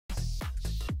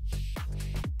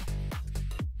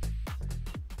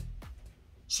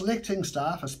Selecting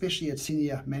staff, especially at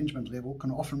senior management level,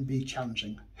 can often be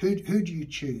challenging. Who do you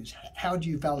choose? How do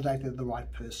you validate they're the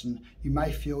right person? You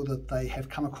may feel that they have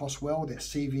come across well, their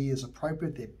CV is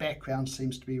appropriate, their background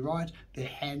seems to be right, their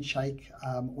handshake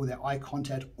or their eye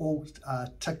contact all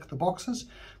tick the boxes.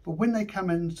 But when they come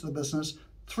into the business,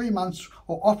 3 months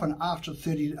or often after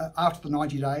the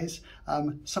 90 days,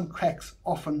 some cracks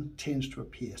often tends to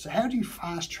appear. So how do you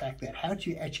fast track that? How do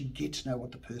you actually get to know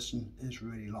what the person is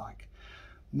really like?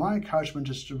 My encouragement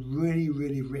is to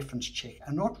really reference check,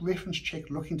 and not reference check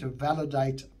looking to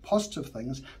validate positive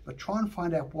things, but try and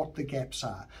find out what the gaps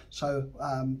are. So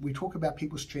we talk about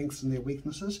people's strengths and their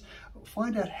weaknesses.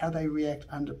 Find out how they react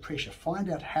under pressure. Find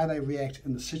out how they react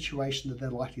in the situation that they're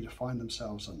likely to find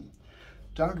themselves in.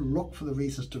 Don't look for the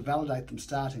reasons to validate them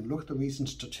starting, look at the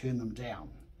reasons to turn them down.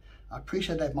 I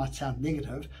appreciate that might sound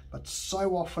negative, but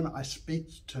so often I speak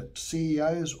to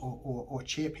CEOs or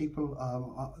chair people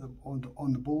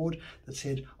on the board that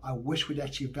said, I wish we'd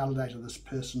actually validated this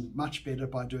person much better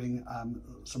by doing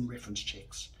some reference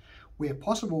checks. Where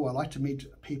possible, I like to meet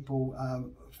people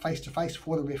face to face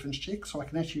for the reference check so I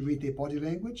can actually read their body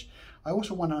language. I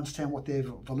also want to understand what their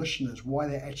volition is, why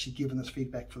they're actually giving this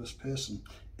feedback for this person.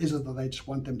 Is it that they just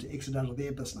want them to exit out of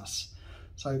their business?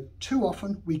 So too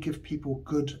often we give people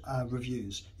good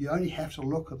reviews. You only have to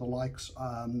look at the likes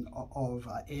of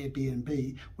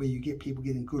Airbnb, where you get people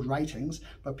getting good ratings,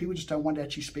 but people just don't want to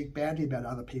actually speak badly about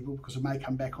other people because it may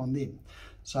come back on them.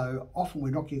 So often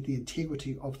we're not getting the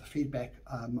integrity of the feedback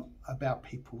about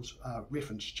people's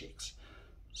reference checks.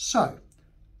 So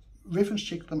reference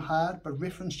check them hard, but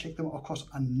reference check them across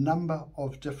a number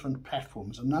of different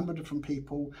platforms, a number of different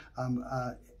people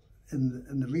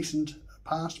in the recent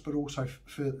past, but also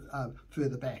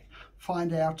further back.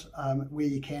 Find out where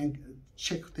you can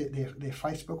check their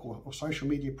Facebook or social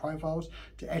media profiles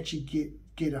to actually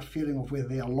get a feeling of whether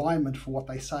their alignment for what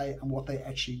they say and what they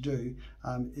actually do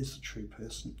is the true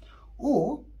person.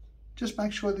 Or just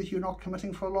make sure that you're not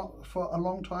committing for a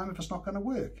long time if it's not going to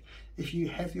work. If you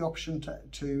have the option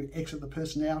to exit the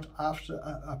person out after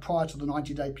prior to the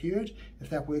 90-day period,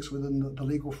 if that works within the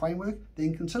legal framework,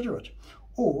 then consider it.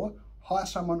 Or hire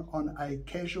someone on a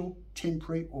casual,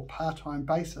 temporary or part-time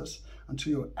basis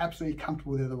until you're absolutely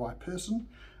comfortable they're the right person.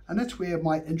 And that's where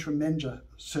my Interim Manager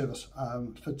service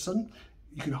fits in.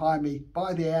 You can hire me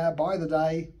by the hour, by the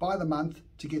day, by the month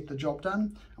to get the job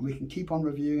done, and we can keep on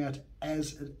reviewing it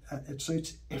as it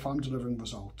suits if I'm delivering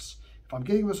results. If I'm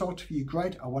getting results for you,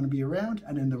 great, I want to be around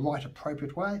and in the right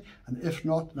appropriate way, and if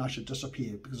not, then I should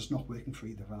disappear because it's not working for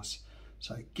either of us.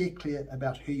 So get clear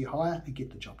about who you hire and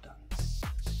get the job done.